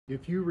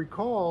If you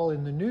recall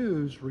in the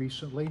news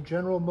recently,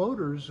 General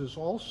Motors is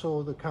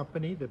also the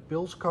company that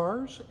builds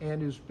cars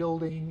and is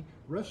building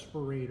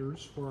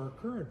respirators for our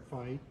current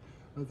fight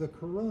of the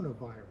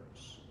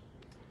coronavirus.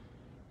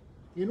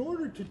 In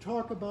order to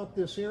talk about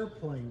this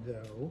airplane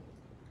though,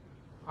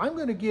 I'm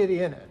going to get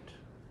in it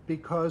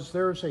because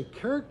there's a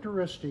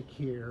characteristic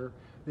here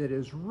that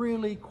is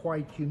really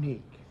quite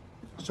unique.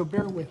 So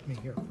bear with me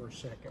here for a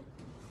second.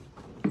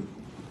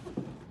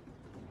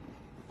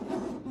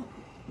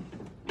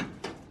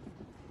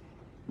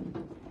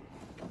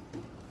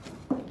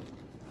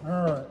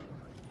 All right,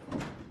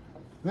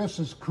 this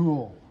is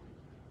cool.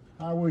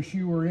 I wish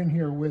you were in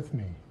here with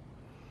me.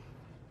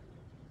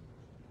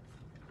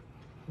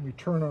 Let me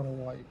turn on a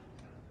light.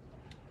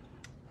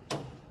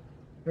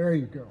 There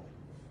you go.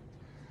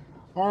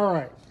 All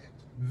right,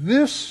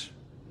 this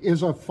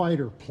is a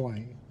fighter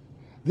plane.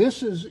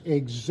 This is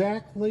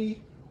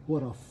exactly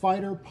what a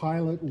fighter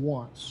pilot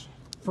wants.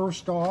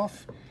 First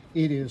off,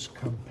 it is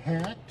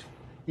compact,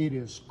 it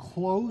is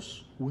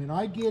close. When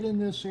I get in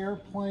this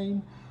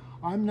airplane,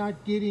 I'm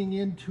not getting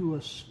into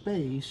a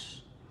space,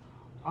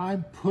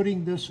 I'm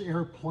putting this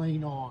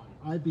airplane on.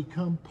 I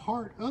become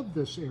part of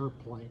this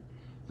airplane.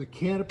 The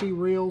canopy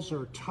rails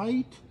are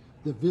tight,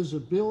 the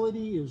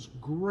visibility is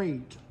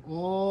great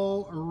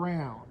all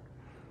around.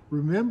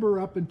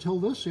 Remember, up until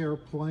this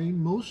airplane,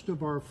 most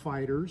of our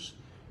fighters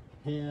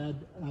had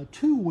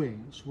two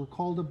wings, were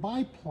called a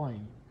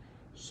biplane.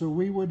 So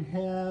we would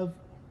have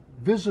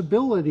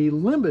visibility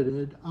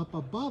limited up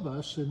above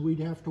us and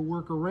we'd have to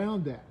work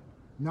around that.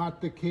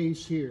 Not the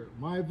case here.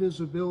 My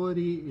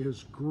visibility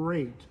is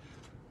great.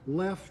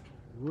 Left,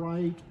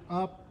 right,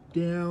 up,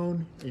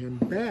 down, and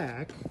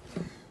back.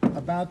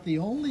 About the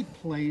only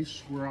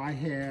place where I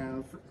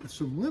have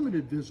some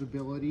limited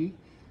visibility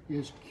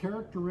is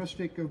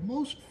characteristic of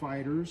most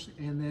fighters,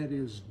 and that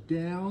is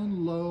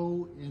down,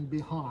 low, and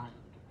behind.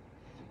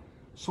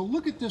 So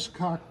look at this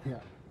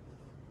cockpit.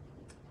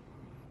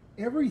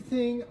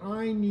 Everything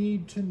I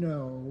need to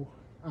know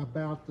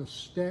about the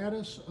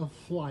status of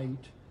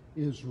flight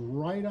is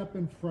right up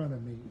in front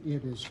of me.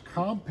 It is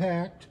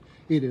compact,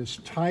 it is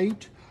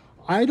tight.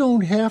 I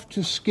don't have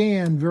to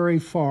scan very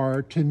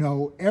far to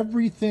know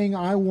everything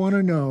I want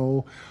to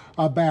know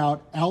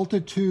about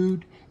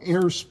altitude,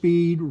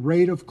 airspeed,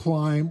 rate of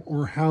climb,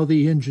 or how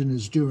the engine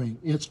is doing.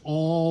 It's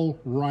all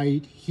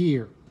right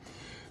here.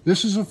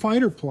 This is a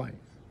fighter plane,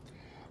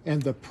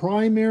 and the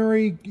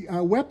primary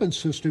weapon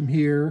system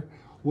here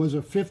was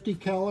a 50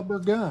 caliber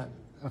gun.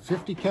 A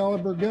 50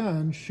 caliber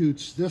gun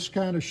shoots this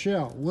kind of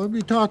shell. We'll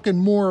be talking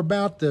more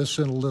about this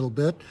in a little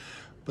bit,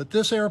 but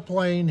this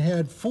airplane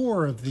had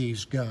 4 of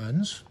these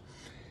guns,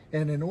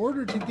 and in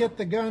order to get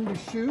the gun to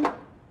shoot,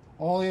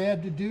 all he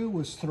had to do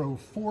was throw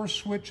 4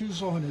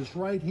 switches on his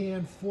right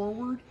hand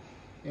forward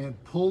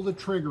and pull the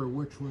trigger,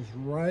 which was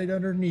right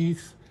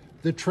underneath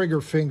the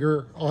trigger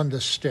finger on the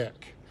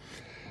stick.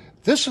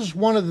 This is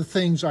one of the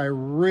things I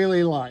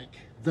really like.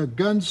 The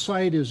gun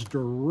sight is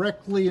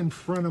directly in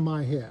front of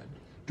my head,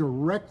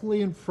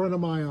 directly in front of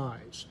my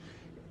eyes.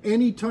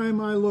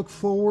 Anytime I look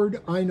forward,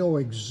 I know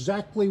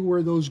exactly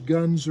where those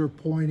guns are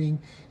pointing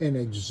and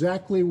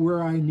exactly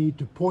where I need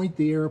to point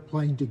the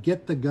airplane to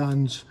get the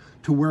guns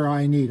to where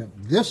I need them.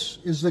 This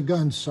is the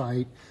gun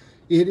sight.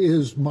 It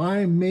is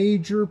my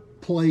major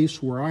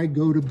place where I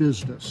go to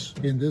business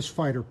in this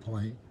fighter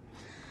plane.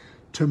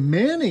 To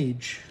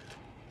manage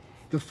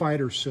the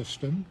fighter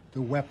system,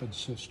 the weapon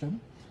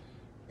system,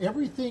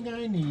 everything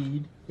I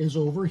need is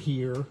over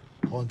here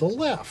on the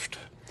left.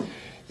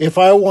 If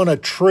I want to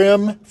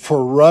trim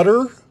for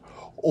rudder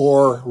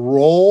or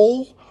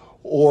roll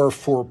or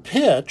for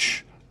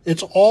pitch,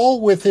 it's all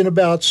within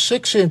about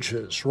 6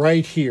 inches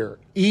right here,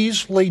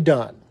 easily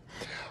done.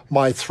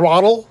 My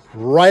throttle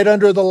right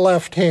under the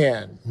left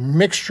hand,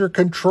 mixture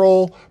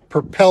control,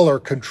 propeller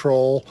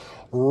control,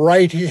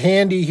 right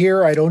handy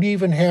here. I don't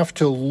even have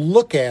to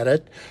look at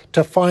it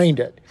to find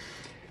it.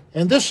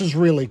 And this is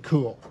really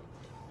cool.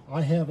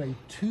 I have a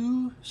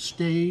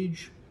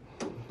 2-stage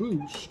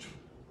boost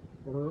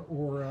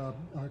or a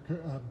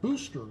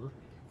booster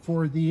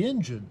for the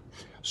engine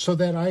so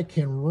that I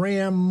can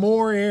ram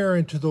more air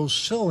into those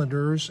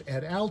cylinders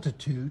at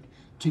altitude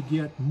to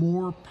get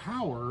more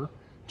power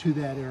to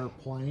that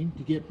airplane,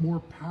 to get more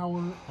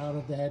power out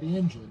of that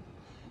engine.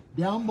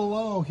 Down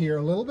below here,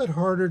 a little bit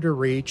harder to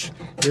reach,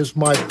 is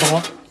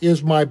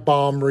my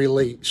bomb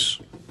release.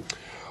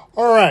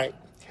 All right,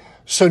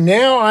 so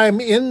now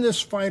I'm in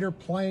this fighter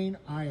plane.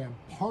 I am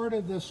part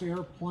of this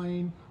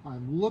airplane.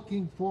 I'm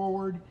looking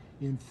forward.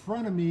 In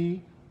front of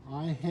me,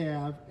 I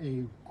have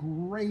a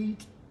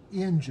great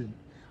engine.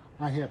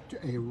 I have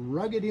a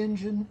rugged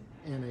engine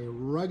and a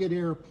rugged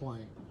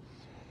airplane.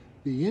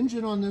 The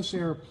engine on this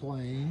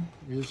airplane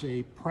is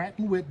a Pratt &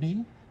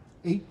 Whitney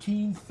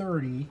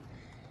 1830,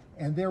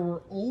 and there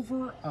were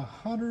over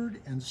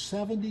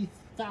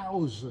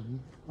 170,000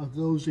 of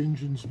those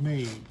engines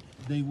made.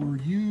 They were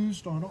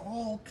used on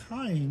all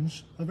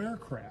kinds of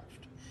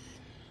aircraft.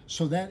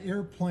 So that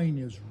airplane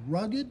is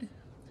rugged,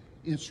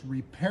 it's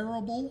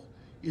repairable,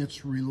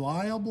 it's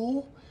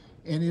reliable,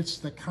 And it's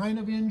the kind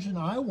of engine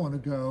I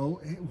want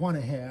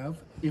to have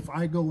if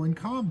I go in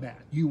combat.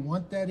 You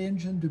want that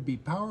engine to be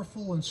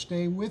powerful and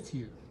stay with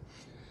you.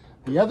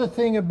 The other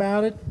thing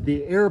about it,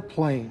 the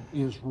airplane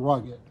is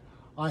rugged.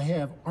 I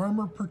have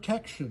armor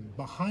protection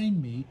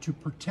behind me to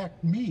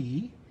protect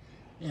me,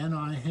 and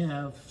I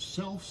have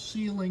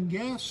self-sealing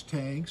gas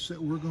tanks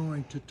that we're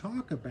going to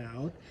talk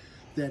about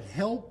that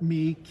help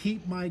me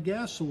keep my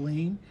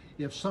gasoline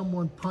if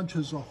someone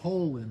punches a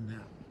hole in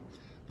them.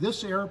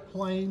 This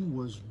airplane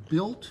was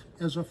built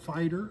as a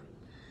fighter.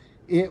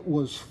 It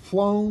was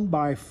flown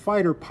by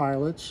fighter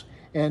pilots,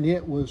 and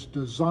it was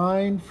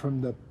designed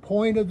from the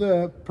point of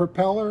the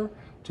propeller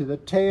to the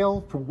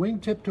tail, from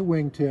wingtip to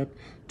wingtip,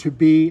 to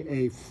be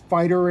a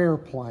fighter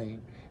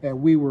airplane,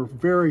 and we were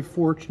very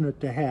fortunate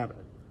to have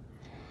it.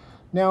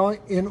 Now,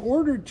 in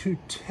order to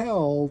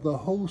tell the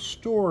whole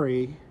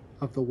story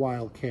of the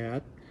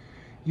Wildcat,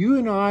 you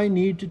and I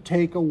need to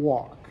take a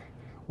walk.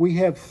 We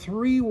have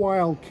 3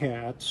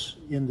 Wildcats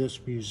in this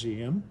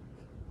museum,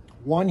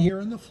 one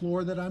here on the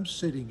floor that I'm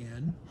sitting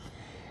in,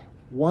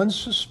 one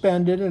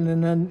suspended,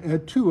 and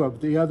then 2 of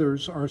the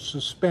others are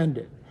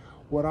suspended.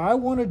 What I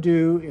want to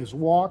do is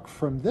walk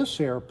from this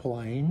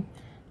airplane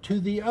to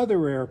the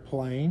other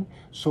airplane,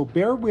 so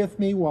bear with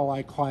me while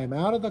I climb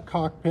out of the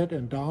cockpit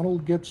and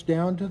Donald gets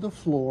down to the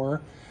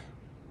floor.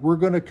 We're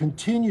going to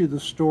continue the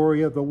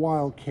story of the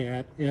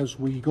Wildcat as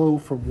we go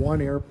from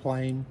one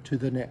airplane to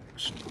the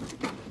next.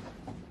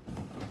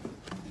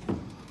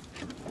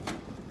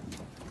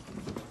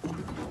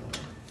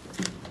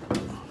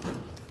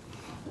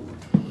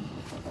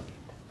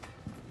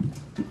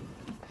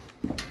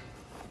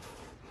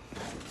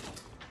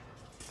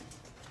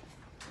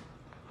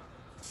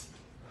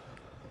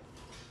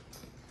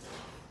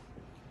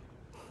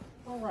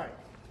 All right,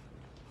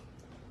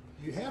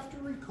 you have to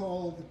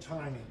recall the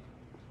timing.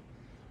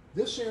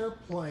 This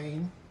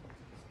airplane,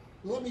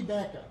 let me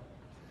back up.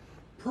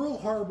 Pearl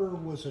Harbor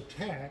was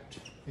attacked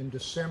in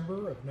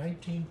December of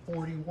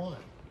 1941.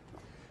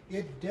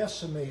 It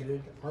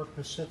decimated our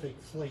Pacific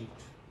fleet.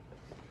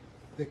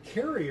 The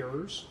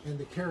carriers and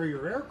the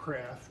carrier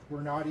aircraft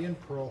were not in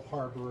Pearl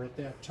Harbor at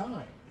that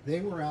time. They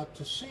were out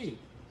to sea.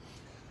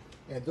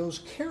 And those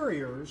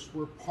carriers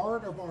were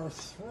part of our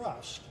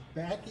thrust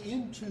back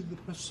into the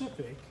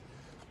Pacific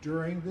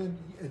during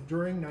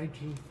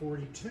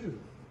 1942.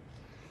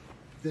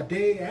 The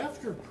day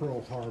after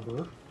Pearl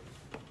Harbor,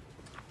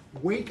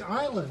 Wake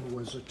Island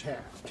was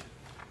attacked.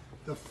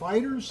 The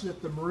fighters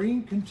that the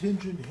Marine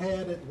contingent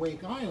had at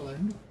Wake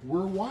Island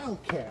were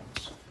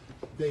Wildcats.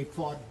 They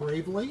fought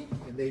bravely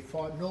and they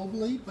fought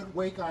nobly, but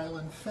Wake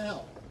Island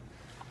fell.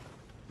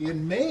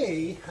 In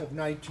May of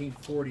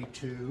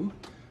 1942,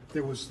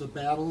 there was the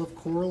Battle of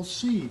Coral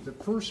Sea, the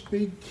first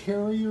big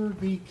carrier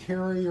v.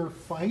 carrier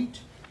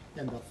fight,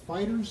 and the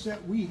fighters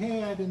that we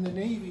had in the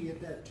Navy at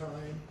that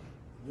time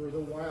were the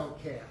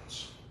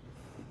Wildcats.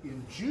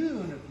 In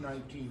June of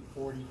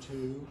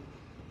 1942,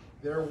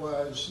 there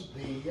was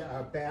the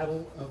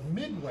Battle of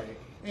Midway,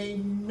 a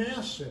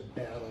massive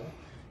battle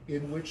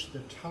in which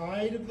the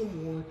tide of the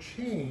war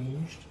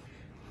changed.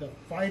 The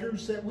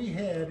fighters that we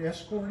had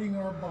escorting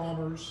our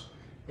bombers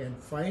and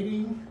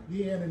fighting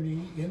the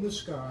enemy in the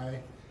sky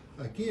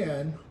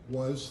again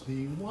was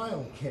the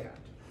Wildcat.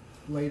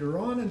 Later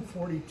on in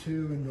 42,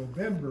 in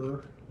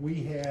November,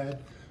 we had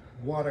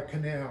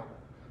Guadalcanal,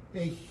 a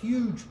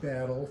huge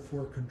battle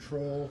for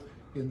control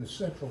in the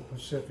Central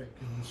Pacific,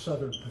 in the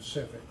Southern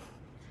Pacific.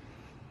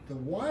 The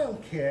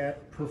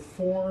Wildcat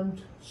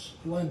performed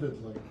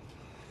splendidly.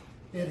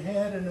 It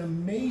had an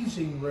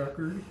amazing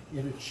record.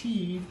 It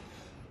achieved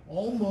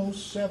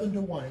almost 7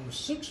 to 1. It was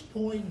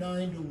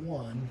 6.9 to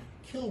 1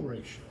 kill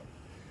ratio.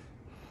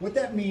 What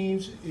that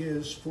means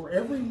is for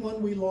every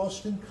one we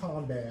lost in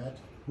combat,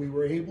 we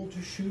were able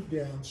to shoot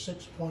down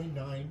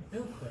 6.9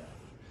 aircraft.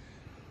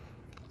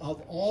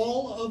 Of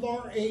all of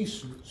our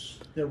aces,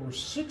 there were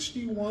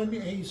 61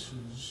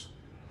 aces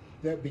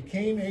that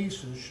became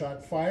aces,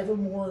 shot 5 or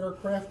more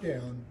aircraft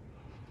down.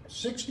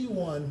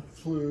 61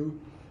 flew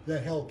the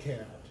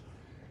Hellcat.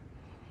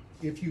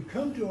 If you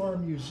come to our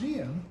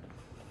museum,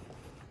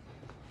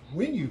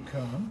 when you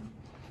come,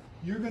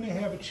 you're going to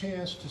have a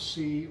chance to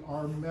see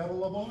our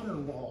Medal of Honor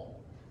wall.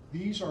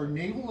 These are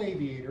naval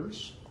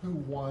aviators who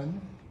won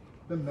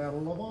the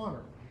Medal of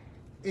Honor.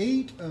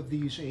 8 of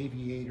these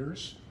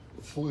aviators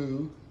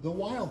flew the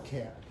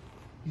Wildcat.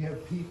 You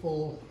have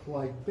people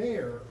like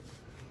Bear,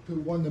 who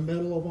won the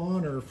Medal of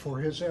Honor for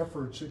his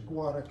efforts at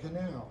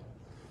Guadalcanal.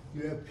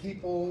 You have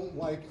people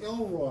like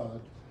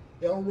Elrod.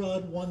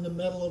 Elrod won the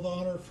Medal of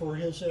Honor for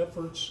his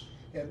efforts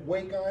at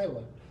Wake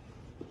Island.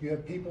 You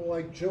have people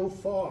like Joe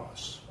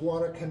Foss,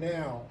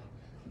 Guadalcanal,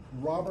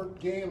 Robert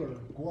Gaylor,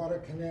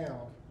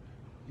 Guadalcanal.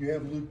 You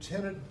have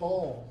Lieutenant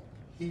Ball.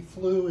 He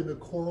flew in the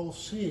Coral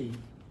Sea.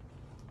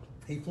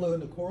 He flew in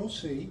the Coral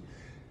Sea,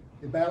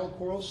 the Battle of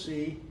Coral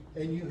Sea,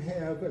 and you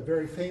have a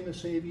very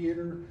famous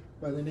aviator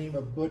by the name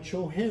of Butch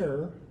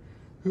O'Hare,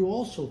 who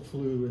also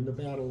flew in the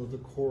Battle of the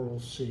Coral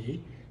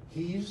Sea.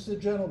 He's the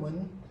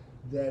gentleman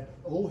that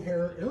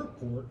O'Hare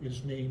Airport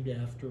is named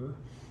after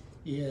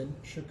in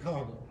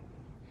Chicago.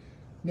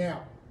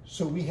 Now,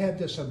 so we had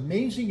this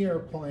amazing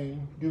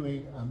airplane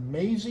doing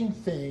amazing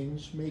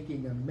things,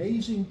 making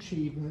amazing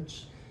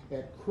achievements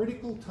at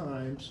critical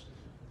times,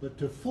 but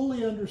to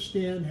fully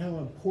understand how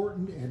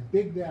important and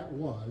big that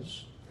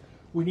was,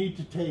 we need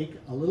to take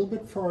a little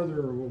bit farther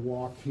of a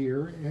walk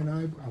here, and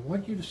I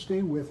want you to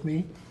stay with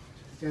me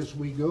as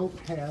we go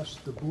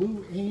past the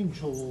Blue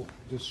Angel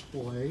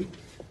display,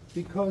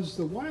 because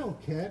the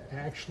Wildcat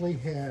actually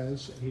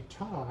has a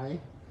tie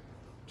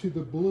to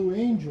the Blue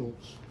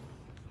Angels.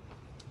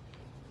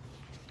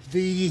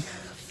 The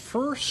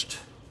first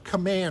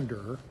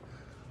commander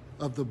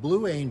of the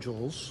Blue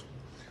Angels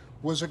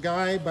was a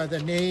guy by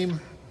the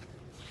name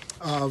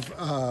of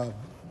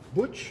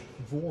Butch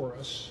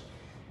Voris,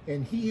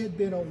 and he had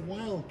been a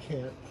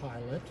Wildcat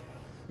pilot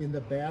in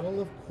the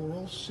Battle of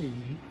Coral Sea,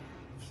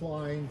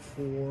 flying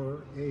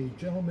for a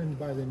gentleman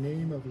by the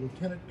name of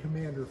Lieutenant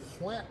Commander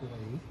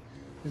Flatley,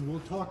 and we'll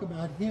talk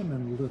about him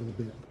in a little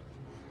bit.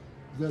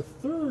 The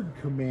third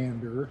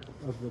commander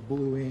of the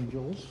Blue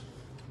Angels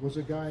was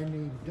a guy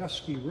named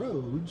Dusty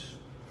Rhodes,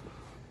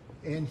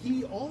 and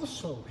he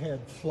also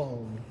had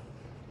flown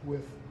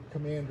with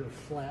Commander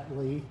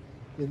Flatley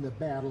in the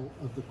Battle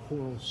of the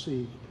Coral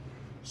Sea.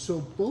 So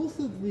both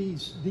of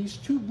these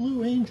two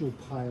Blue Angel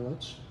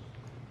pilots,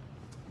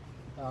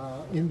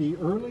 in the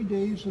early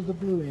days of the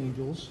Blue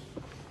Angels,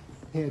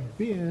 had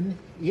been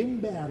in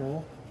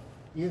battle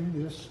in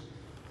this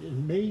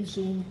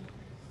amazing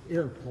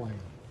airplane.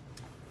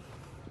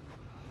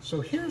 So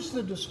here's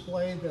the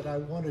display that I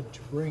wanted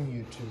to bring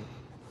you to.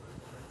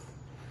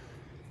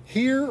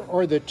 Here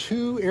are the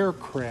two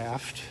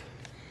aircraft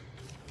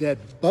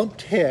that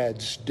bumped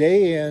heads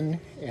day in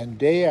and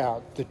day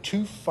out, the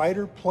two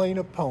fighter plane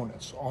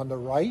opponents. On the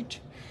right,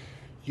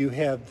 you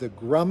have the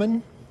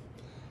Grumman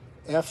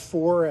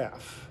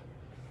F4F,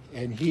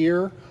 and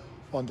here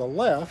on the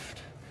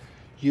left,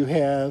 you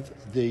have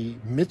the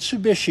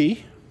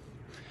Mitsubishi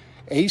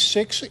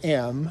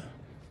A6M-0.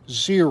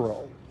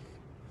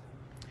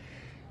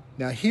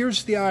 Now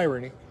here's the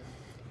irony.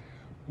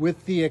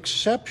 With the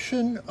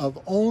exception of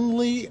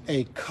only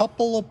a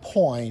couple of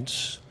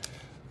points,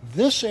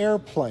 this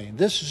airplane,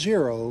 this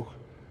Zero,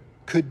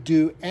 could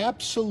do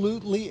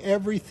absolutely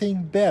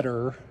everything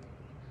better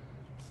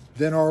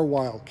than our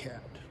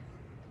Wildcat.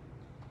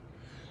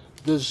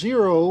 The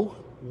Zero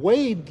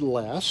weighed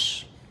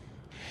less.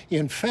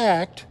 In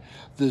fact,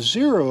 the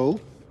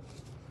Zero,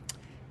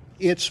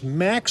 its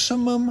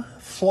maximum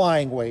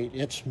flying weight,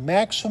 its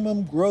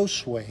maximum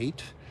gross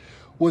weight,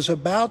 was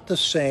about the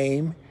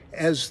same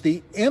as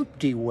the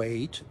empty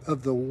weight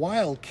of the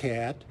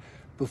Wildcat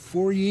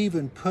before you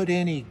even put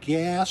any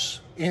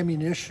gas,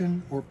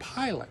 ammunition, or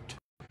pilot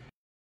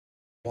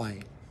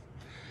plane.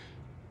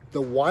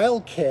 The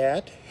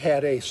Wildcat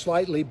had a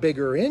slightly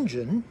bigger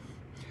engine,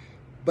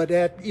 but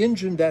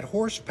that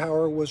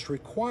horsepower was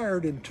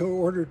required in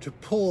order to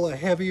pull a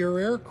heavier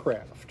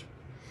aircraft.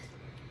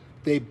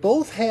 They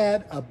both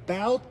had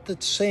about the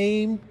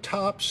same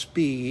top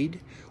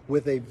speed,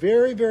 with a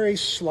very, very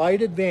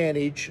slight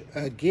advantage,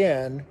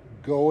 again,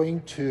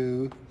 going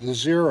to the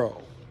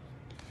Zero.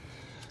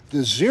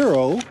 The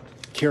Zero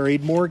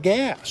carried more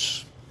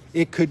gas.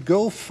 It could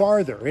go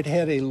farther. It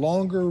had a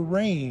longer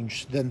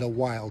range than the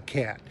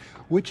Wildcat,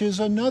 which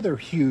is another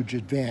huge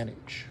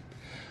advantage.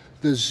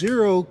 The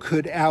Zero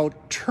could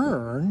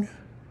outturn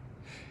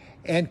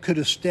and could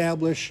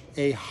establish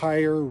a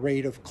higher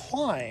rate of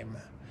climb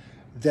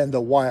than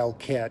the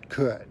Wildcat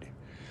could.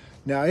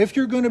 Now, if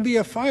you're going to be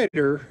a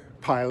fighter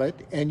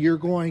pilot and you're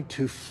going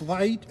to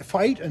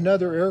fight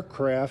another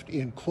aircraft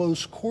in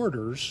close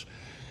quarters,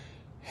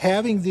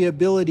 having the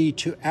ability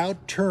to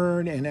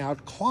outturn and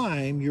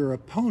outclimb your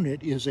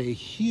opponent is a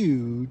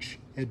huge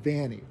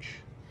advantage.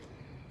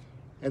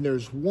 And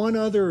there's one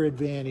other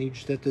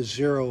advantage that the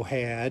Zero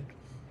had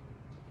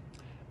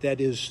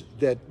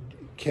that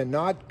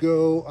cannot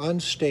go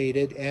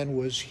unstated and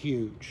was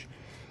huge.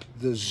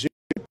 The Zero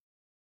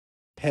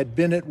had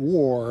been at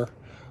war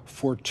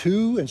for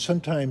 2 and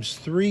sometimes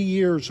 3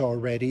 years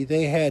already.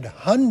 They had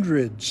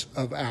hundreds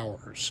of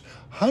hours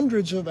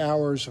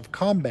of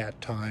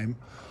combat time.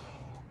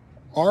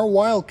 Our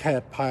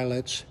Wildcat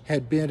pilots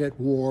had been at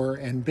war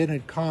and been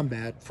in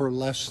combat for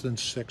less than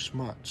 6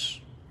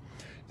 months.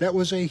 That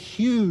was a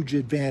huge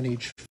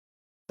advantage.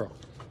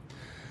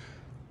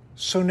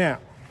 So now,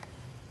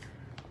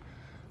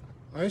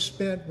 I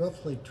spent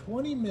roughly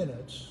 20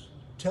 minutes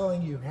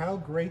telling you how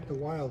great the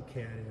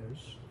Wildcat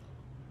is,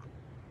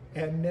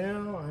 and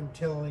now I'm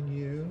telling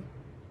you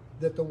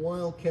that the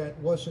Wildcat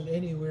wasn't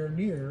anywhere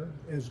near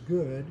as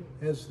good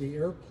as the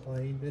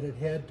airplane that it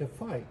had to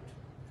fight.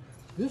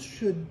 This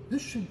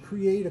should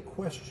create a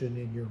question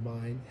in your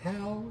mind: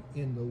 how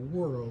in the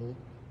world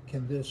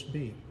can this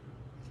be?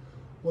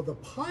 Well, the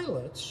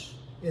pilots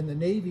in the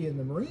Navy and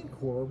the Marine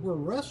Corps were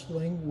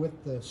wrestling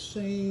with the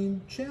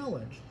same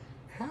challenge.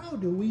 How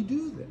do we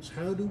do this?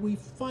 How do we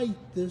fight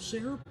this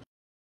airplane?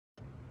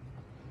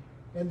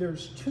 And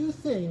there's two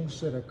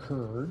things that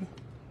occurred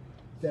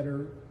that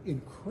are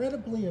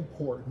incredibly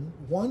important.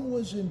 One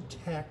was in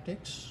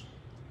tactics,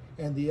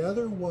 and the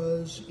other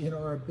was in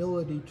our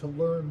ability to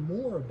learn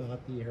more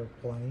about the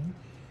airplane.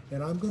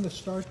 And I'm going to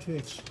start to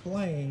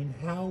explain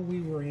how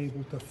we were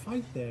able to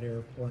fight that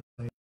airplane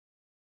with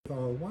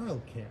our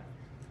Wildcat.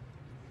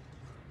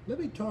 Let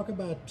me talk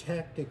about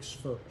tactics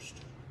first.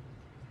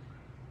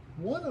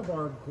 One of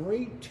our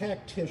great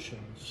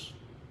tacticians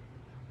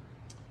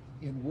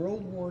in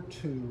World War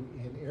II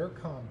in air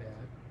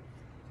combat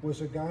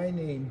was a guy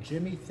named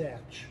Jimmy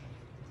Thiessen.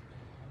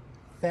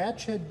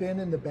 Thiessen had been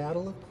in the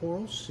Battle of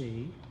Coral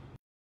Sea,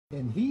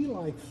 and he,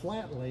 like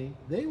Flatley,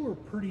 they were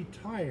pretty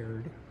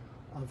tired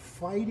of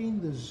fighting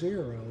the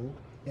Zero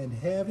and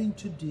having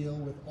to deal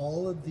with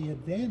all of the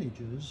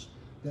advantages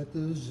that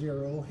the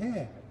Zero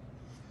had.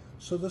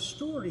 So the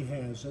story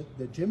has it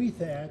that Jimmy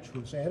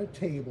Thiessen was at a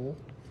table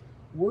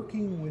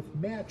working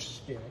with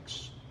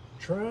matchsticks,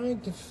 trying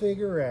to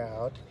figure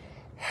out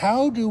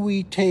how do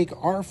we take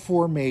our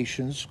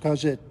formations,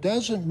 because it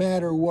doesn't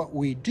matter what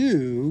we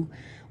do,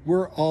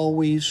 we're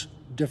always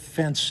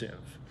defensive.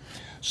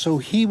 So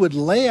he would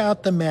lay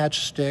out the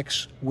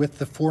matchsticks with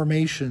the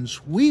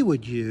formations we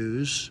would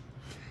use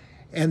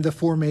and the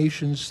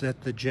formations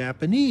that the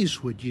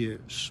Japanese would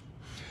use.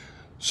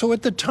 So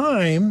at the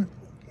time,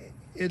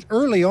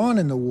 early on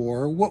in the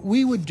war, what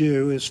we would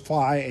do is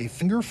fly a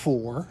finger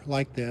 4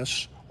 like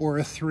this or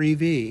a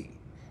 3V,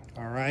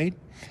 all right?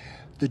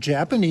 The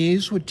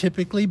Japanese would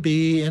typically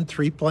be in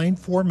 3-plane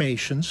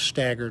formations,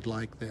 staggered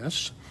like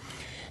this.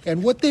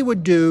 And what they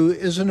would do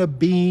is a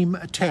beam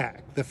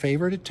attack. The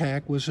favorite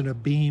attack was a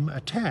beam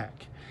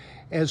attack.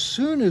 As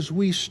soon as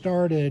we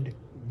started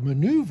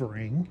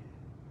maneuvering,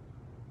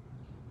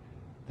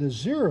 the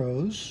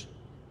Zeros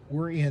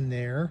were in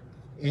there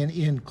and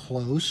in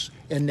close,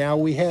 and now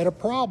we had a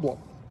problem.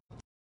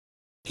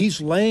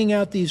 He's laying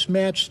out these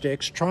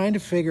matchsticks, trying to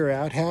figure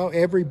out how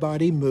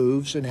everybody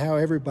moves and how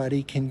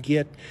everybody can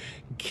get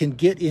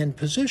in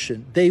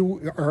position. They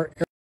are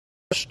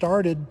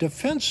started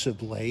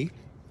defensively,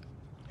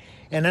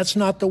 and that's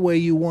not the way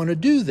you want to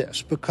do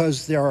this,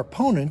 because their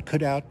opponent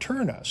could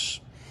outturn us.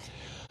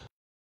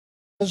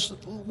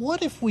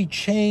 What if we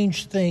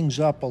change things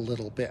up a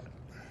little bit?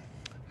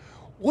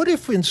 What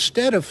if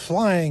instead of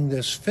flying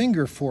this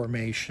finger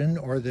formation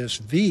or this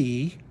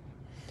V,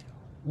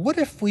 what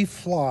if we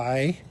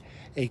fly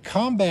a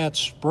combat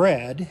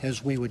spread,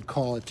 as we would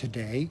call it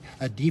today,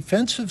 a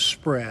defensive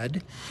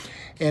spread,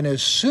 and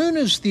as soon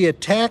as the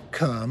attack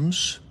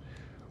comes,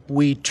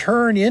 we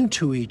turn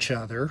into each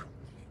other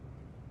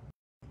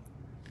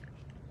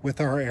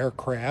with our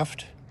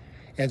aircraft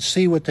and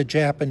see what the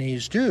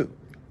Japanese do.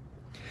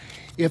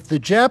 If the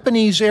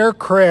Japanese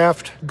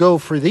aircraft go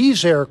for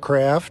these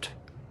aircraft,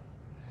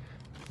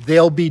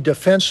 they'll be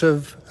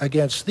defensive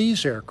against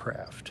these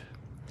aircraft.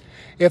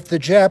 If the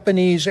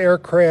Japanese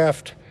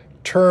aircraft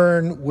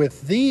turn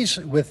with these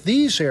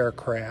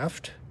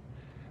aircraft,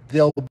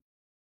 they'll be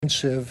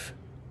defensive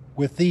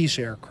with these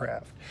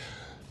aircraft.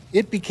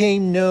 It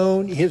became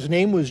known, his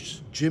name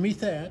was Jimmy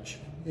Thiessen,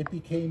 it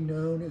became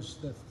known as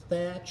the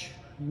Thiessen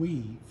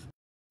Weave.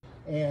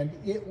 And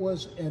it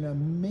was an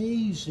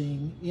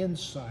amazing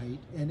insight,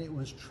 and it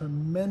was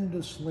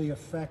tremendously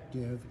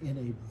effective in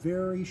a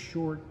very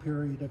short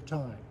period of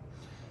time.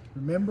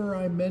 Remember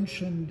I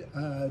mentioned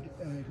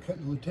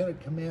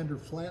Lieutenant Commander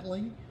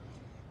Flatley?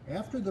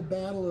 After the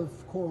Battle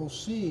of Coral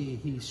Sea,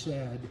 he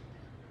said,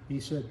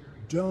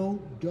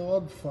 don't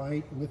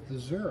dogfight with the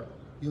Zero.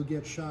 You'll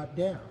get shot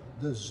down.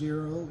 The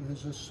Zero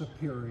is a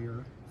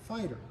superior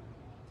fighter.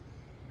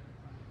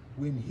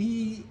 When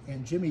he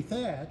and Jimmy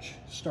Thiessen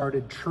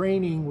started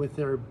training with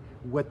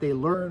what they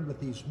learned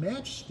with these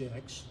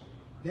matchsticks,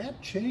 that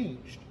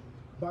changed.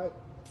 By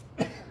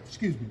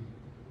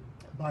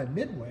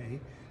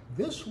midway,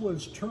 this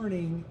was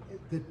turning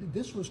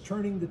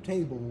the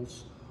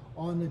tables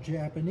on the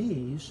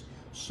Japanese,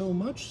 so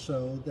much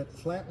so that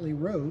Flatley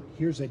wrote,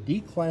 here's a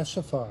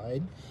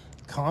declassified,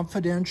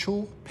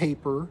 confidential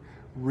paper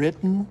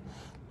written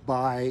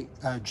by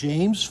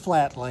James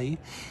Flatley,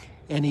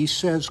 and he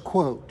says,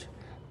 quote,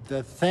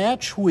 "The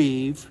Thiessen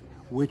Weave,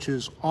 which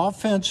is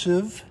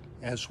offensive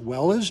as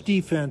well as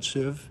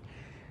defensive,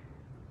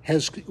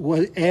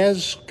 was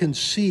as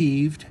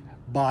conceived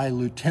by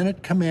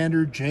Lieutenant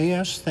Commander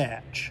J.S.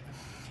 Thiessen.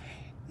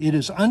 It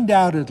is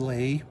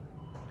undoubtedly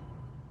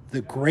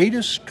the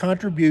greatest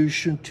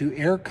contribution to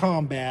air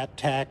combat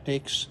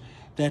tactics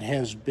that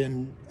has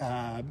been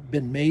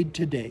made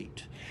to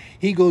date."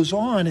 He goes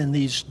on in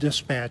these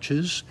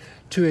dispatches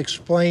to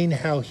explain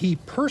how he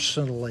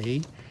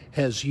personally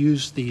has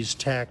used these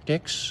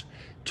tactics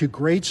to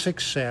great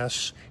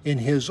success in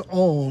his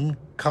own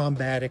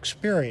combat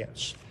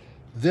experience.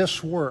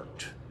 This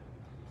worked.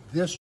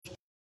 This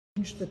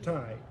changed the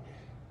tide.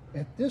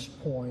 At this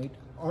point,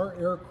 our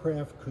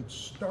aircraft could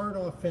start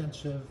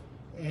offensive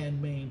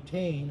and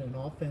maintain an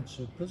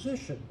offensive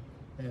position.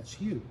 That's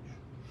huge.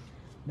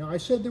 Now, I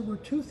said there were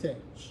two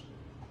things.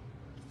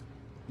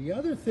 The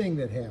other thing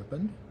that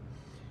happened,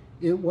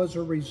 it was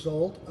a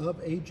result of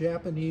a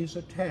Japanese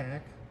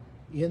attack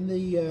in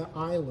the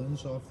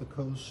islands off the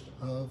coast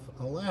of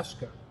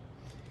Alaska.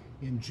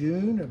 In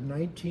June of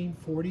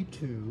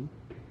 1942,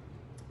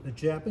 the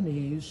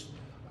Japanese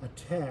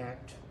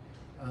attacked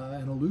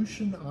an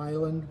Aleutian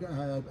Island,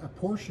 a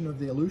portion of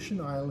the Aleutian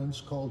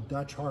Islands called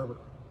Dutch Harbor.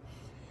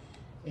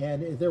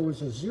 And there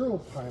was a Zero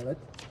pilot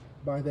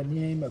by the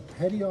name of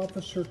Petty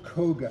Officer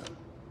Koga.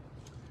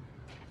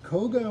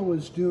 Koga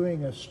was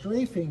doing a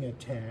strafing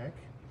attack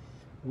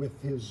with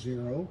his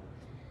Zero,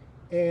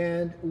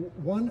 and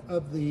one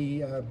of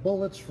the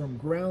bullets from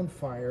ground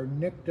fire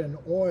nicked an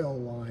oil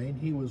line.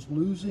 He was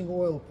losing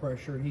oil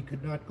pressure. He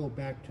could not go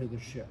back to the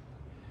ship.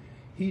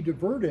 He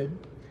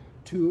diverted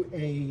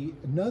to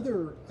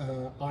another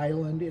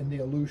island in the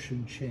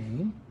Aleutian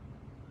chain.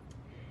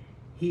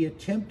 He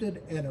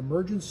attempted an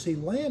emergency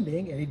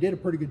landing, and he did a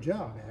pretty good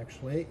job,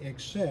 actually,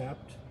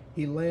 except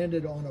he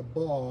landed on a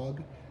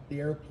bog. The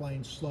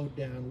airplane slowed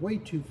down way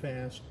too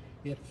fast.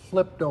 It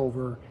flipped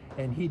over,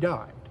 and he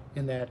died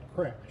in that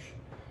crash.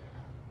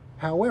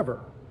 However,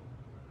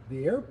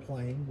 the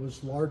airplane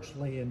was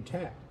largely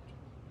intact.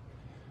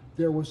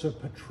 There was a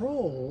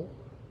patrol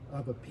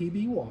of a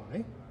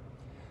PBY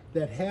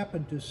that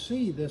happened to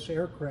see this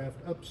aircraft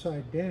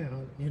upside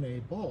down in a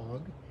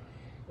bog,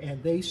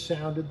 and they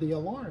sounded the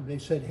alarm. They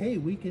said, hey,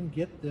 we can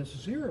get this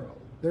Zero.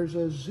 There's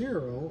a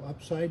Zero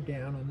upside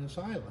down on this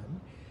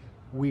island.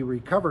 We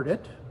recovered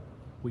it,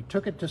 we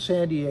took it to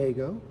San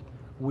Diego,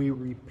 we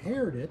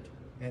repaired it,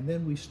 and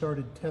then we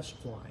started test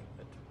flying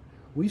it.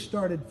 We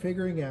started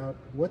figuring out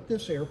what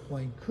this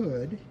airplane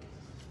could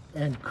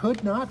and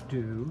could not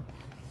do,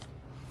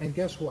 and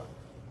guess what?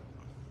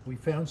 We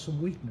found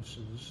some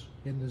weaknesses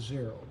in the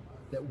Zero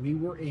that we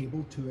were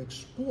able to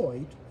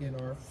exploit in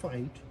our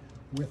fight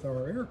with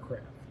our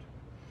aircraft.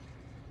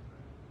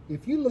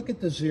 If you look at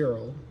the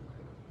Zero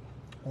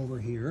over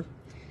here,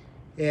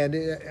 and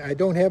I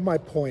don't have my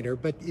pointer,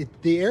 but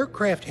the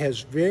aircraft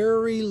has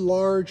very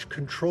large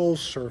control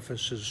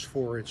surfaces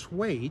for its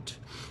weight.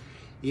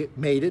 It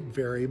made it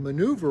very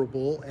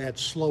maneuverable at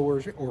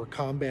slower or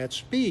combat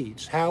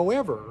speeds.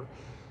 However,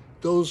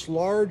 those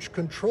large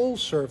control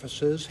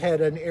surfaces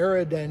had an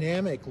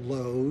aerodynamic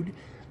load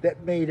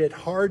that made it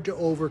hard to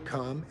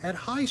overcome at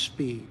high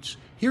speeds.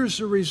 Here's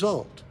the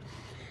result.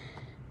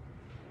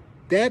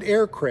 That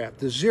aircraft,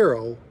 the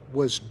Zero,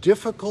 was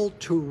difficult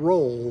to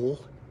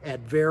roll at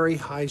very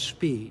high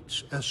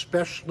speeds,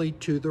 especially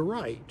to the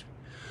right.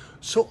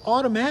 So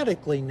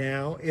automatically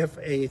now, if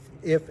a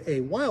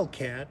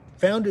Wildcat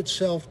found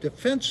itself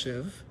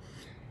defensive,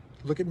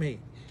 look at me,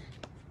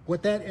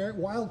 what that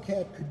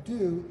Wildcat could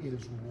do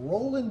is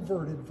roll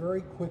inverted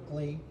very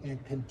quickly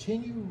and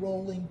continue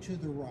rolling to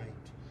the right,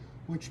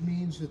 which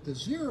means that the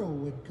Zero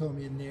would come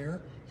in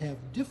there, have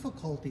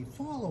difficulty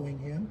following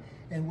him,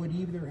 and would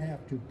either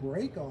have to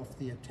break off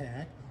the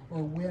attack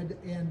or would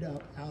end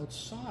up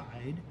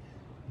outside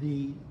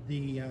the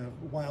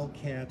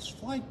Wildcat's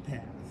flight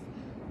path.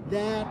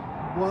 That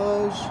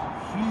was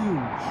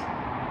huge.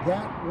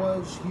 That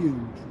was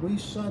huge. We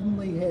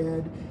suddenly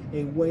had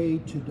a way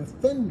to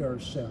defend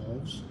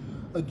ourselves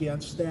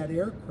against that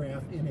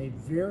aircraft in a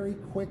very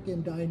quick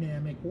and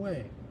dynamic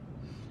way.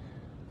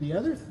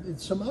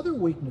 Some other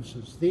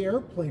weaknesses. The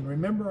airplane,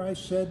 remember I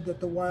said that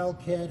the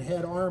Wildcat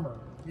had armor.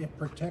 It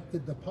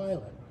protected the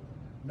pilot.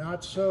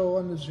 Not so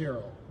on the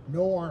Zero.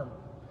 No armor.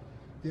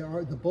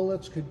 The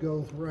bullets could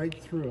go right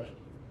through it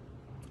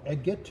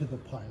and get to the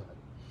pilot.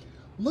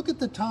 Look at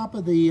the top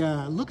of the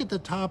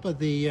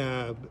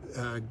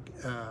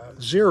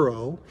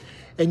Zero,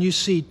 and you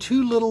see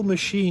two little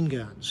machine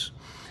guns.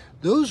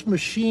 Those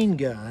machine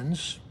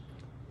guns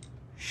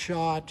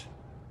shot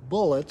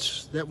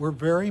bullets that were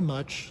very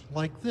much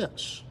like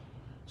this,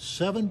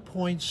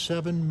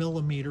 7.7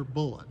 millimeter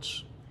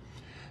bullets.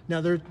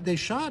 Now they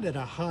shot at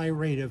a high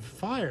rate of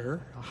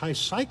fire, a high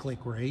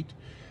cyclic rate,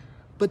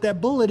 but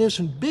that bullet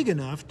isn't big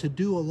enough to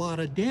do a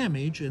lot of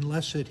damage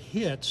unless it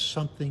hits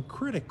something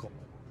critical.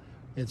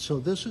 And so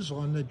this is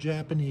on the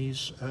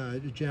Japanese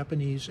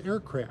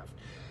aircraft.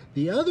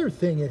 The other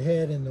thing it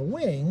had in the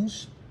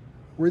wings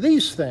were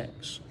these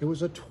things. It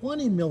was a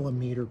 20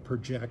 millimeter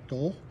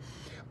projectile,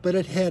 but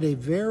it had a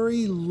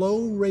very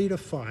low rate of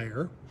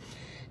fire.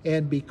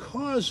 And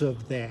because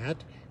of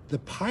that, the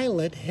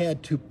pilot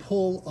had to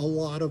pull a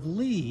lot of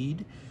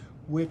lead,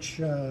 which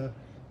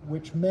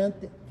meant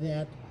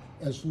that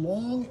as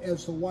long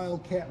as the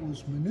Wildcat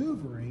was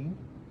maneuvering,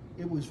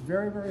 it was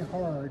very, very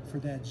hard for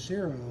that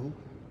Zero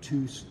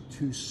to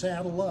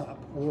saddle up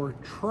or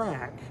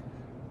track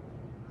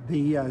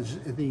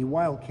the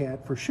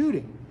Wildcat for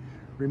shooting.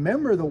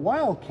 Remember, the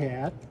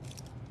Wildcat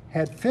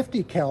had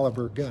 50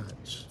 caliber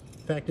guns.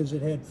 The fact is,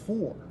 it had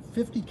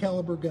 50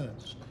 caliber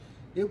guns.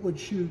 It would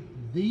shoot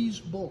these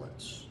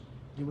bullets.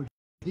 It would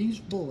shoot these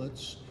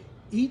bullets,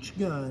 each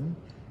gun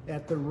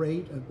at the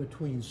rate of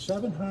between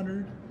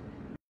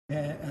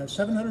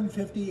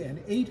 750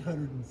 and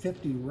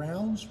 850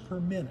 rounds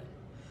per minute.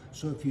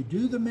 So if you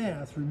do the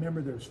math,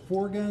 remember there's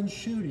 4 guns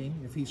shooting.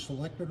 If he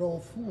selected all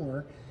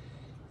 4,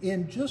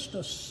 in just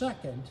a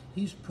second,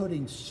 he's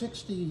putting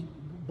 60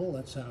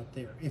 bullets out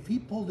there. If he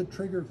pulled the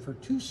trigger for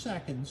 2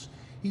 seconds,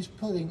 he's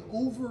putting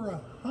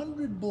over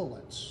 100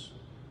 bullets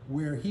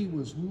where he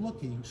was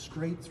looking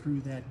straight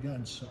through that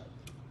gun sight.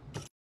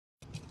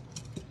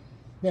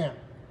 Now,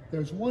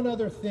 there's one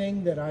other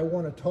thing that I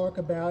want to talk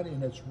about,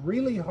 and it's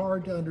really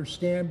hard to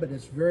understand, but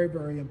it's very,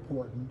 very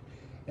important.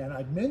 And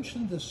I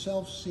mentioned the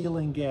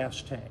self-sealing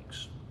gas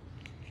tanks.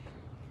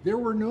 There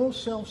were no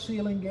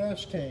self-sealing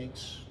gas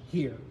tanks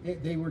here.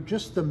 They were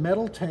just the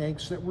metal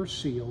tanks that were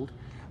sealed.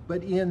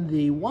 But in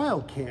the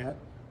Wildcat,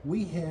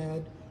 we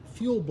had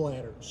fuel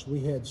bladders.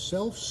 We had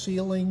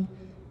self-sealing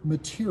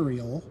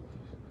material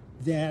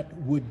that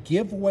would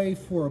give way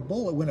for a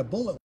bullet when a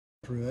bullet went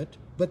through it,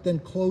 but then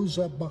close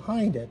up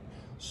behind it.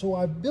 So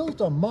I've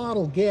built a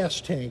model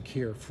gas tank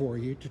here for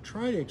you to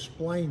try to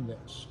explain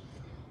this.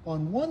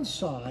 On one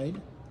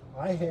side,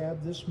 I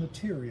have this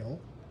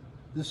material,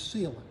 this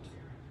sealant.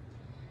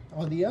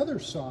 On the other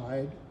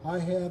side, I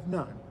have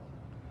none.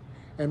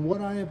 And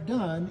what I have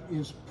done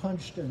is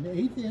punched an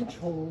 1/8-inch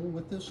hole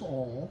with this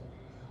awl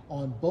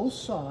on both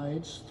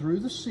sides through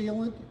the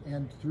sealant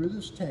and through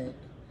this tank.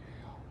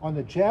 On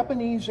the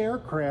Japanese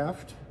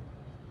aircraft,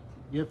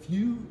 if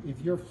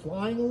you're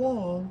flying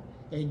along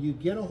and you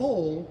get a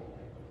hole,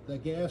 the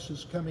gas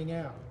is coming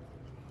out.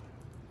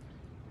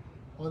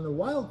 On the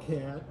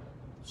Wildcat,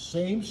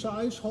 same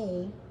size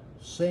hole,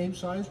 same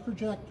size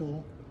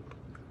projectile,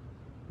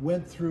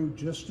 went through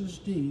just as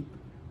deep,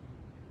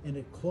 and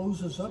it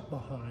closes up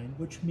behind,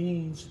 which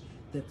means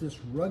that this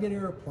rugged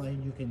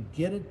airplane, you can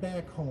get it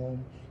back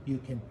home, you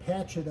can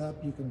patch it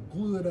up, you can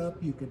glue it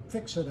up, you can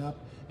fix it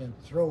up, and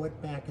throw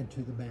it back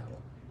into the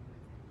battle.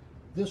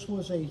 This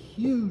was a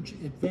huge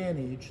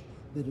advantage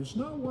that is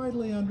not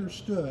widely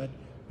understood,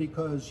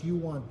 because you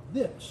want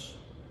this,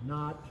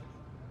 not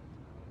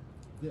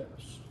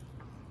this.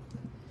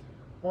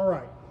 All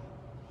right.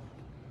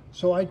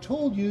 So I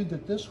told you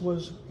that this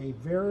was a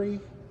very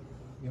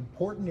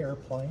important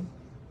airplane,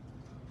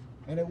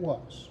 and it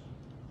was.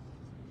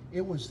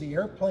 It was the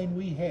airplane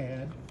we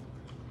had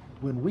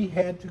when we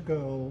had to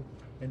go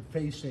and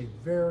face a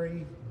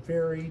very,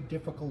 very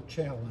difficult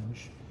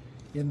challenge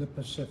in the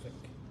Pacific.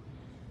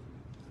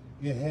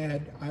 It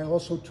had, I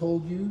also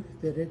told you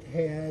that it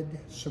had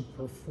some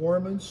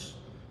performance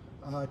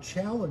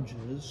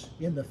challenges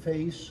in the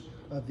face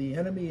of the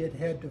enemy it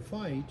had to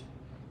fight,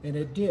 and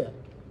it did.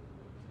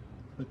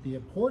 But the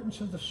importance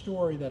of the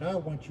story that I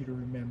want you to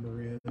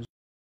remember is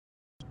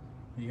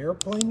the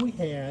airplane we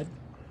had.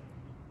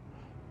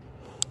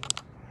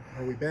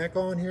 Are we back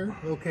on here?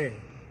 Okay.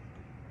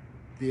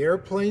 The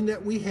airplane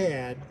that we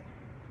had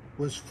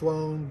was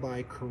flown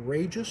by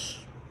courageous,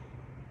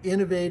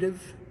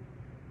 innovative,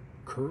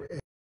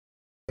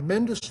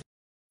 tremendously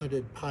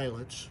talented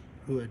pilots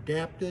who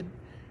adapted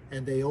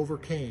and they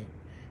overcame.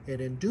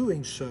 And in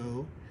doing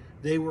so,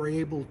 they were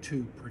able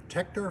to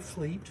protect our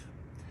fleet,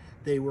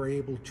 they were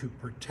able to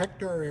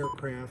protect our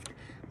aircraft,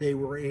 they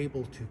were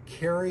able to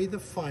carry the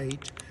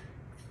fight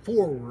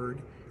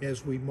forward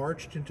as we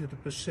marched into the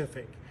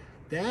Pacific.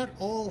 That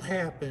all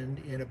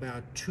happened in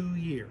about 2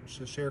 years.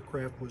 This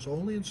aircraft was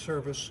only in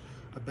service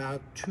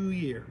about 2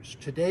 years.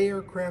 Today,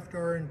 aircraft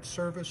are in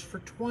service for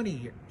 20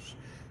 years.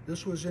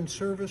 This was in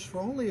service for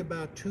only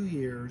about 2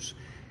 years,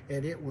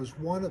 and it was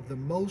one of the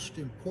most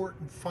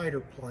important fighter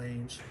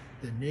planes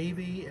the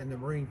Navy and the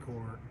Marine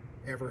Corps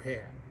ever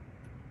had.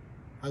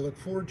 I look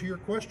forward to your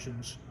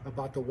questions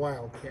about the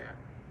Wildcat.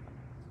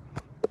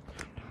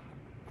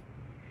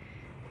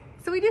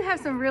 So we do have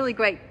some really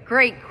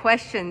great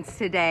questions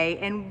today,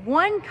 and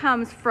one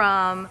comes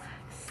from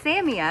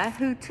Samia,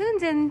 who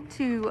tunes in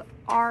to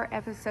our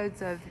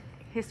episodes of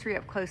History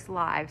Up Close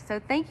Live. So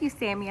thank you,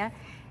 Samia.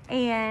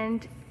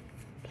 And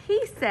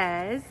he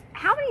says,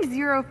 how many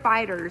Zero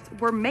fighters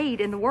were made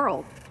in the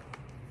world?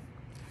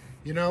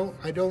 You know,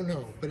 I don't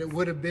know, but it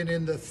would have been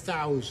in the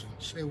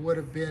thousands. It would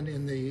have been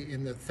in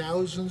the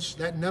thousands.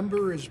 That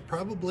number is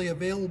probably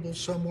available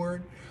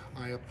somewhere.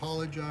 I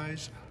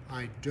apologize.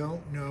 I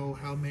don't know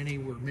how many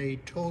were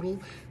made total.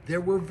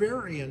 There were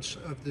variants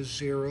of the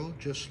Zero,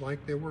 just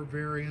like there were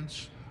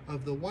variants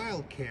of the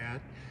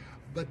Wildcat,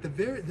 but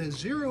the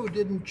Zero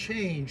didn't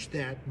change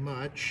that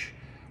much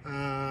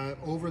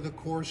over the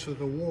course of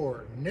the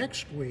war.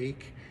 Next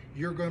week,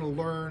 you're going to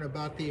learn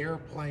about the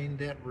airplane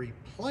that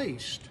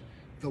replaced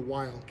the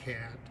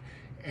Wildcat,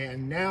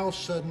 and now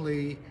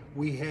suddenly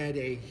we had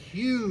a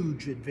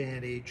huge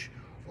advantage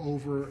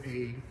over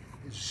a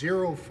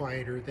Zero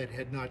fighter that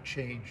had not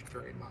changed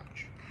very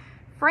much.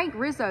 Frank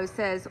Rizzo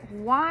says,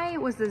 why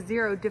was the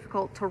Zero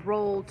difficult to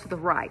roll to the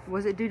right?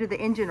 Was it due to the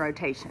engine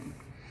rotation?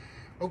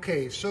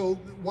 Okay, so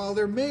while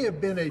there may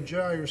have been a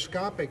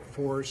gyroscopic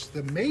force,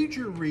 the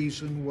major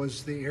reason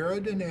was the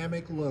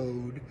aerodynamic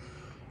load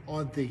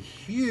on the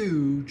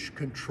huge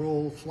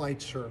control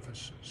flight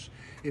surfaces.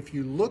 If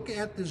you look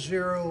at the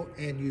Zero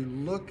and you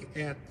look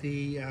at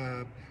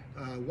the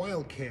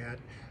Wildcat,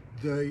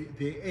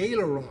 the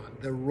aileron,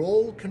 the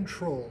roll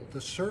control,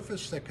 the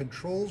surface that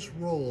controls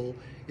roll,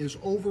 is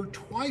over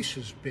twice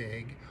as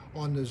big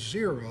on the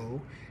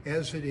Zero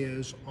as it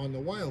is on the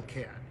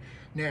Wildcat.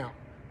 Now,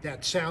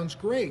 that sounds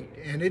great,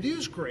 and it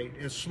is great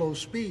at slow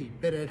speed,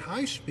 but at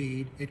high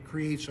speed, it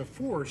creates a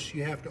force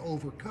you have to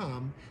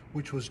overcome,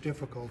 which was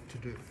difficult to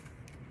do.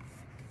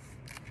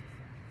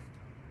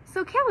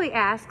 So Kelly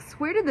asks,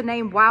 where did the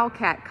name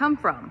Wildcat come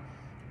from?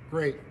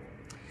 Great.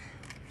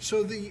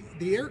 So the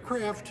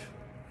aircraft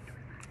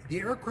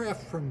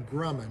from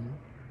Grumman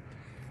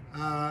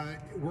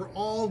were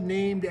all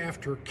named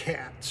after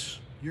cats.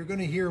 You're going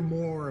to hear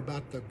more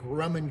about the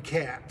Grumman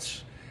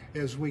cats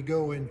as we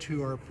go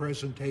into our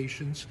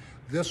presentations.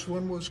 This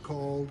one was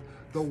called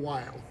the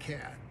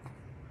Wildcat.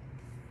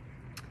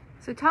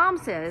 So Tom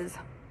says,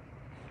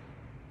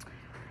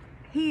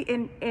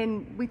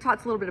 and we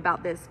talked a little bit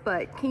about this,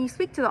 but can you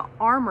speak to the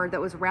armor that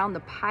was around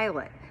the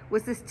pilot?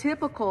 Was this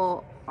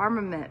typical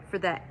armament for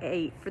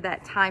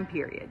that time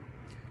period?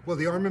 Well,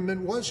 the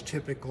armament was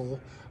typical,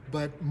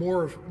 but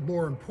more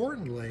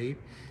importantly,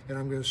 and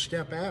I'm going to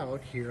step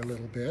out here a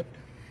little bit,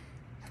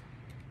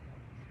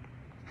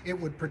 it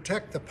would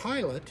protect the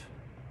pilot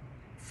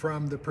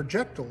from the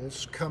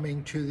projectiles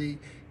coming to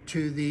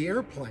the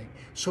airplane.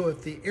 So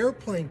if the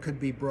airplane could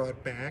be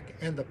brought back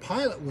and the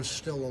pilot was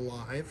still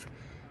alive,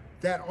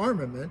 that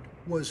armament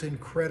was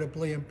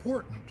incredibly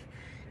important.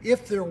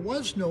 If there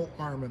was no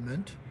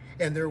armament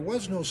and there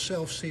was no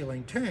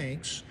self-sealing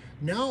tanks,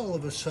 now all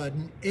of a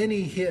sudden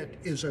any hit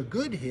is a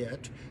good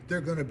hit.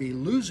 They're going to be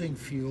losing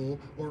fuel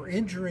or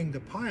injuring the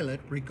pilot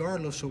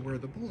regardless of where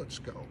the bullets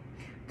go.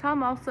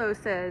 Tom also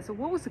says,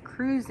 what was the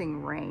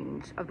cruising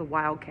range of the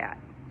Wildcat?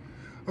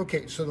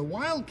 Okay, so the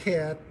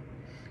Wildcat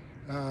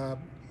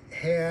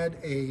had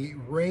a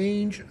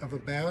range of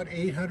about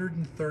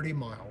 830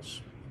 miles.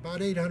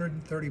 About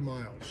 830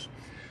 miles.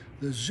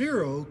 The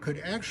Zero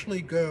could actually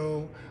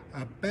go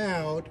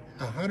about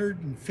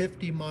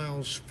 150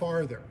 miles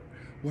farther,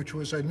 which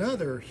was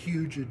another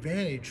huge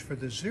advantage for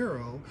the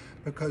Zero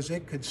because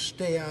it could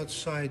stay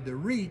outside the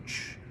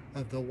reach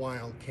of the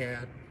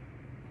Wildcat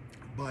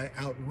by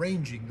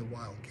outranging the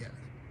Wildcat.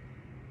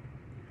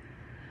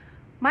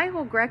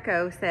 Michael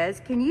Greco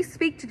says, can you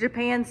speak to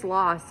Japan's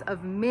loss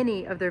of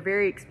many of their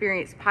very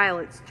experienced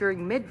pilots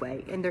during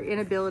Midway and their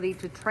inability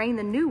to train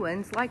the new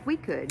ones like we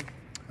could?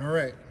 All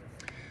right,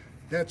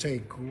 that's a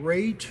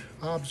great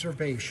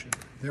observation.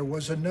 There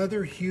was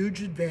another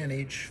huge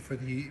advantage for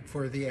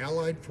the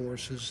Allied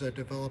forces that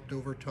developed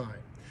over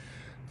time.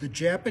 The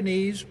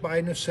Japanese,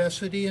 by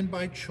necessity and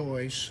by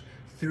choice,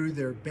 threw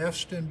their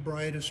best and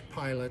brightest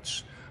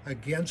pilots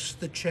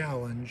against the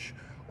challenge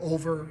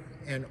over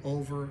and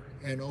over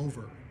and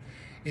over.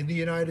 In the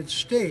United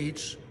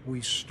States,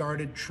 we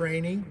started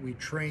training, we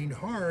trained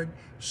hard.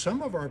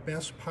 Some of our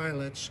best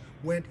pilots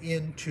went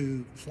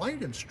into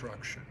flight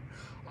instruction.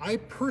 I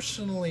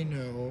personally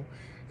know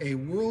a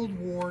World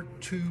War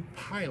II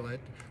pilot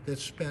that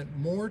spent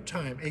more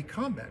time, a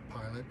combat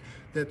pilot,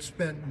 that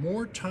spent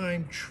more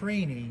time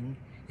training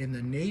in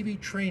the Navy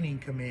Training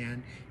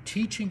Command,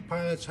 teaching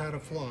pilots how to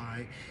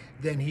fly,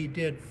 than he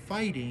did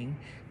fighting,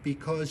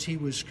 because he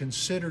was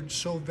considered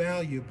so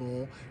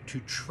valuable to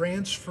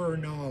transfer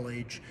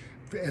knowledge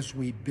as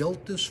we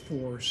built this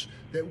force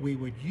that we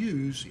would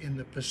use in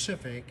the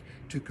Pacific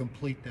to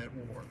complete that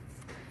war.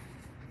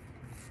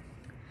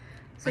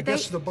 I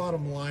guess the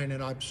bottom line,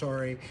 and I'm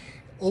sorry,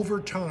 over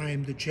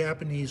time the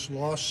Japanese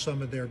lost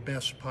some of their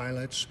best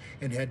pilots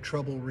and had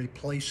trouble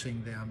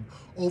replacing them.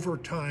 Over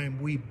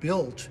time we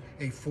built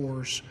a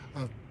force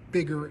of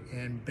bigger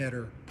and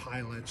better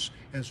pilots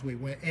as we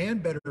went,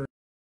 and better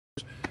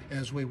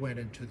as we went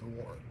into the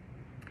war.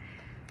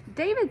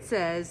 David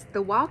says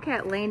the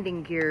Wildcat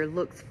landing gear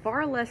looks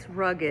far less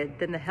rugged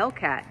than the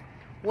Hellcat.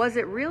 Was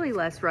it really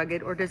less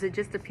rugged, or does it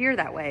just appear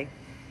that way?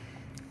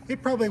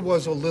 It probably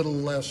was a little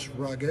less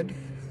rugged.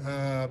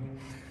 I'm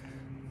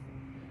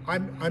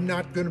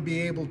not going to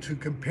be able to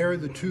compare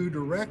the two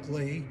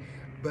directly,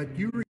 but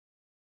you remember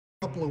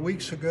a couple of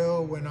weeks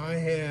ago when I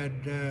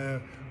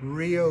had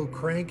Rio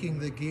cranking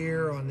the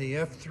gear on the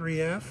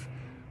F4F?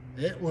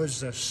 It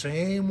was the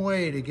same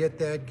way to get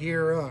that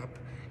gear up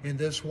in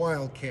this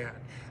Wildcat.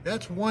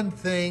 That's one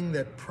thing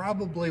that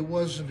probably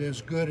wasn't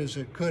as good as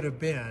it could have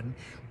been,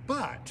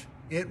 but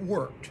it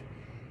worked.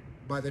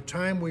 By the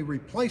time we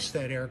replaced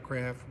that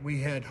aircraft, we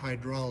had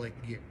hydraulic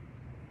gear.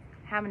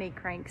 How many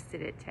cranks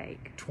did it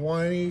take?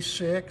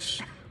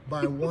 26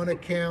 by one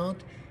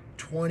account,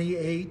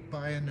 28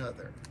 by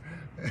another.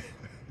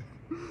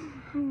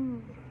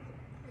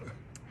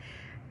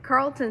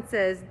 Carlton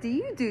says, do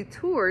you do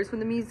tours when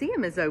the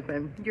museum is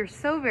open? You're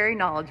so very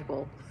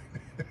knowledgeable.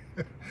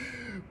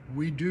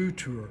 We do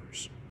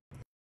tours.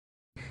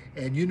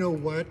 And you know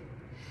what?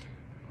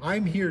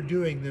 I'm here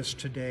doing this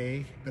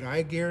today, but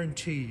I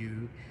guarantee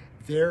you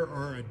there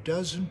are a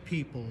dozen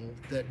people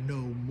that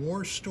know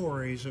more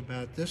stories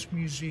about this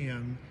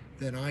museum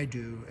than I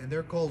do, and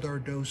they're called our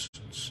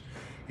docents.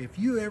 If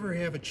you ever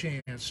have a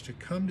chance to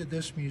come to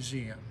this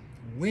museum,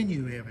 when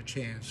you have a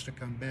chance to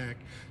come back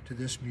to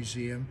this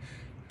museum,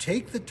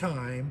 take the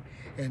time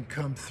and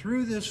come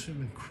through this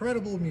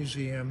incredible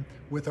museum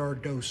with our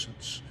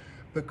docents,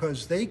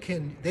 because they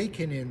can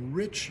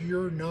enrich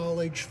your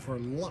knowledge for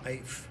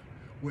life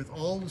with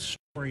all the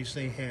stories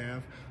they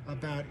have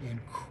about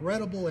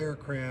incredible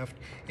aircraft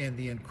and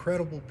the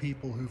incredible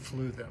people who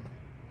flew them.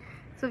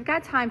 So we've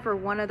got time for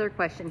one other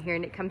question here,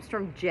 and it comes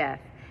from Jeff,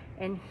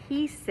 and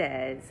he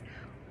says,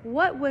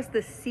 what was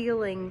the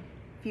sealing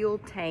fuel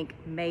tank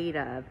made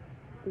of?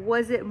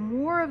 Was it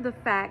more of the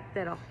fact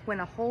that when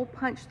a hole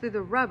punched through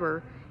the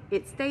rubber,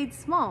 it stayed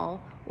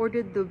small, or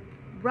did the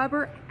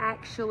rubber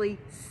actually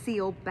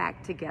seal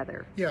back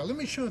together? Yeah, let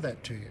me show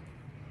that to you.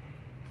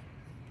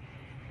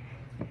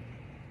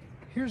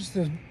 Here's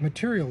the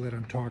material that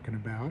I'm talking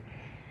about.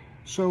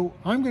 So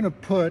I'm going to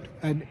put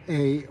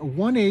a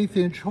 1/8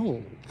 inch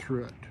hole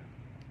through it.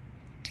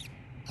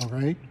 All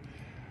right.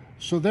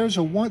 So there's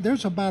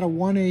about a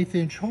 1/8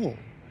 inch hole.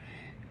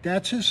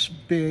 That's as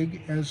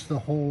big as the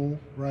hole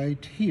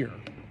right here.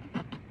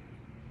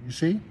 You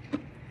see?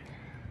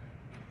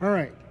 All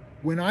right.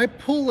 When I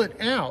pull it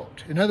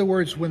out, in other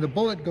words, when the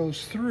bullet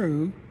goes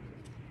through,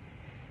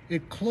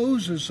 it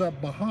closes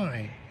up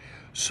behind.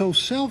 So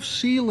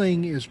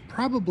self-sealing is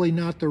probably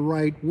not the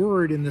right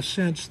word in the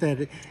sense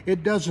that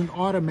it doesn't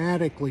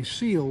automatically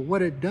seal.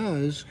 What it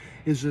does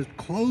is it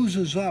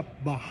closes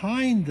up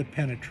behind the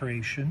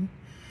penetration,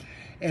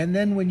 and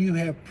then when you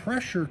have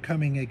pressure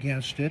coming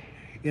against it,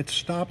 it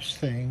stops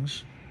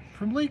things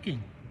from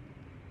leaking,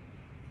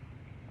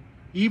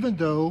 even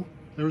though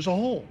there's a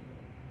hole.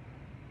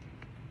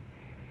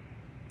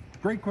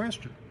 Great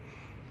question.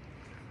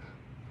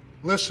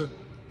 Listen,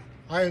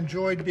 I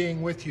enjoyed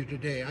being with you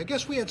today. I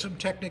guess we had some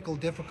technical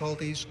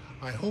difficulties.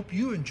 I hope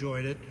you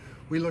enjoyed it.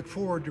 We look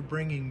forward to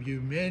bringing you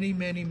many,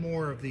 many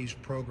more of these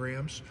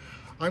programs.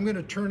 I'm going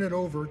to turn it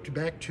over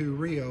back to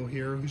Rio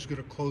here, who's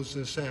going to close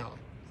this out.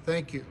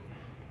 Thank you.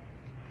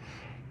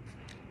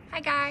 Hi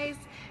guys,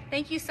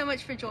 thank you so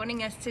much for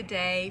joining us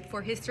today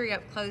for History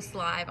Up Close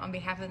Live on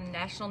behalf of the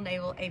National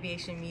Naval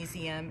Aviation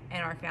Museum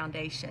and our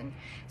foundation.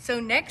 So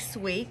next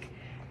week,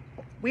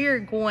 we are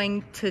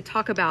going to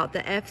talk about the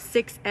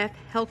F4F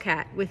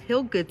Wildcat with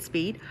Hill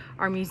Goodspeed,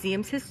 our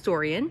museum's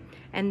historian,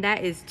 and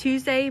that is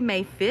Tuesday,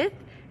 May 5th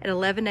at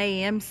 11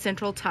 a.m.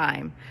 Central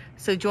Time.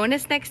 So join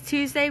us next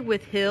Tuesday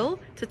with Hill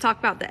to talk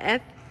about the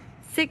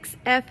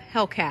F4F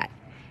Wildcat.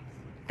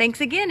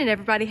 Thanks again, and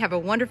everybody have a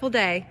wonderful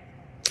day.